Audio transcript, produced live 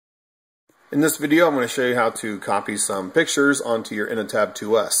In this video, I'm going to show you how to copy some pictures onto your Innotab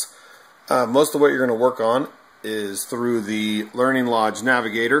 2S. Most of what you're going to work on is through the Learning Lodge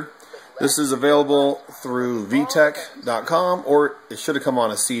Navigator. This is available through vtech.com, or it should have come on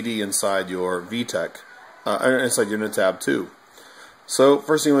a CD inside your VTech, inside your Innotab 2. So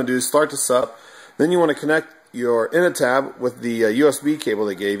first thing you want to do is start this up. Then you want to connect your Innotab with the USB cable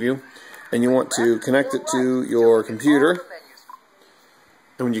they gave you, and you want to connect it to your computer.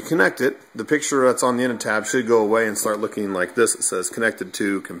 And when you connect it, the picture that's on the Innotab should go away and start looking like this. It says connected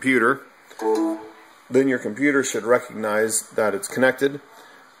to computer. Then your computer should recognize that it's connected,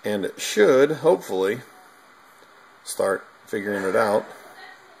 and it should, hopefully, start figuring it out.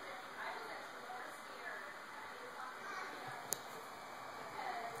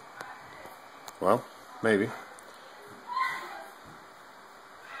 Well, maybe.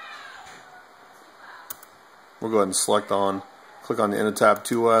 We'll go ahead and click on the Innotab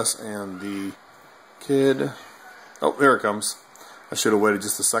 2S and the kid. Oh, there it comes. I should have waited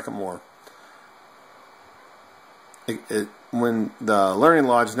just a second more. When the Learning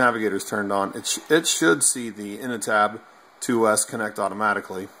Lodge Navigator is turned on, it should see the Innotab 2S connect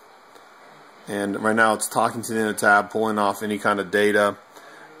automatically. And right now it's talking to the Innotab, pulling off any kind of data,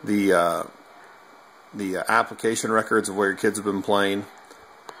 the application records of where your kids have been playing,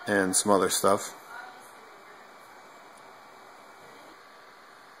 and some other stuff.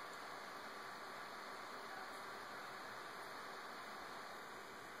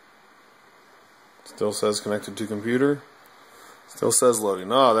 Still says connected to computer. Still says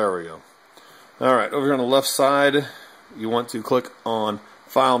loading. Oh, there we go. Alright, over here on the left side, you want to click on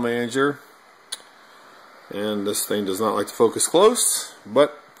File Manager. And this thing does not like to focus close,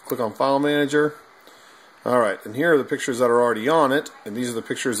 but click on File Manager. Alright, and here are the pictures that are already on it, and these are the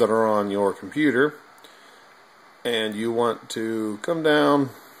pictures that are on your computer. And you want to come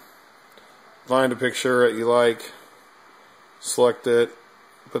down, find a picture that you like, select it,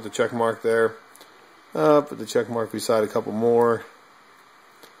 put the check mark there. Put the check mark beside a couple more,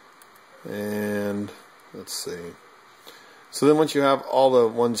 and let's see. So then once you have all the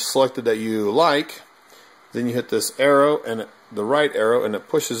ones selected that you like, then you hit this arrow, and the right arrow, and it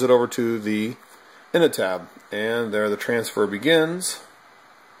pushes it over to the Innotab, and there the transfer begins.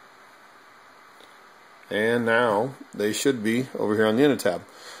 And now they should be over here on the Innotab.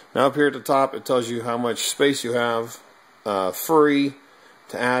 Now up here at the top, it tells you how much space you have free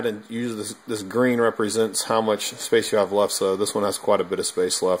to add, and usually this green represents how much space you have left, so this one has quite a bit of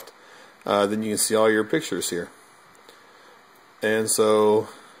space left. Then you can see all your pictures here. And so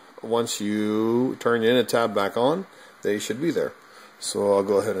once you turn your Innotab back on, they should be there. So I'll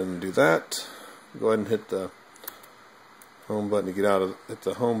go ahead and do that. Go ahead and hit the home button to get out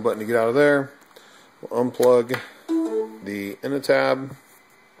of there. We'll unplug the Innotab.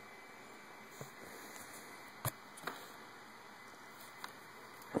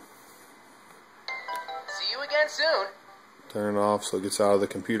 Soon. Turn it off so it gets out of the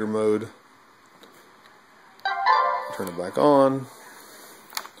computer mode. Turn it back on.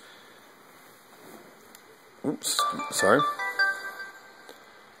 Oops, sorry.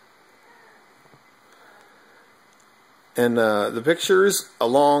 And the pictures,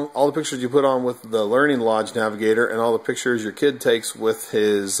 all the pictures you put on with the Learning Lodge Navigator, and all the pictures your kid takes with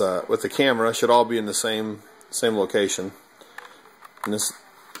his with the camera should all be in the same location. And this,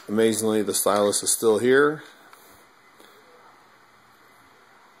 amazingly, the stylus is still here.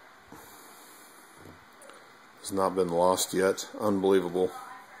 Has not been lost yet. Unbelievable.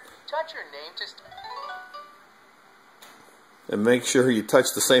 Touch your name to and make sure you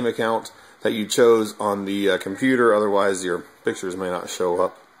touch the same account that you chose on the computer, otherwise your pictures may not show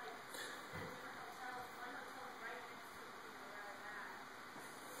up.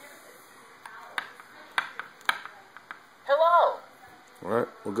 Hello. Alright,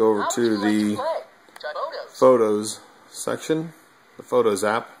 we'll go over to the Photos section, the Photos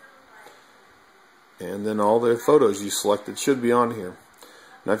app. And then all the photos you selected should be on here.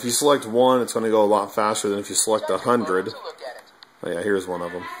 Now if you select one, it's going to go a lot faster than if you select 100. Oh yeah, here's one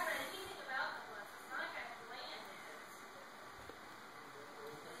of them.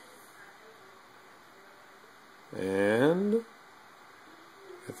 And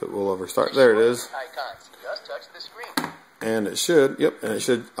if it will ever start, there it is. Just touch the screen. And it should, yep, and it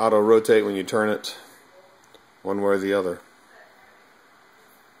should auto-rotate when you turn it one way or the other.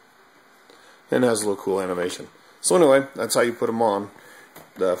 And it has a little cool animation. So anyway, that's how you put them on.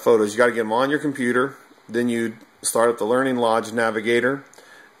 The photos, you got to get them on your computer. Then you start up the Learning Lodge Navigator,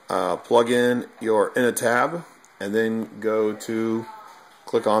 plug in your Innotab, and then go to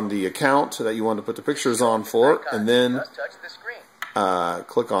click on the account that you want to put the pictures on for, and then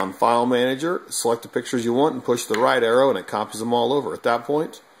Click on File Manager, select the pictures you want, and push the right arrow, and it copies them all over. At that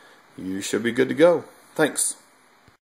point, you should be good to go. Thanks.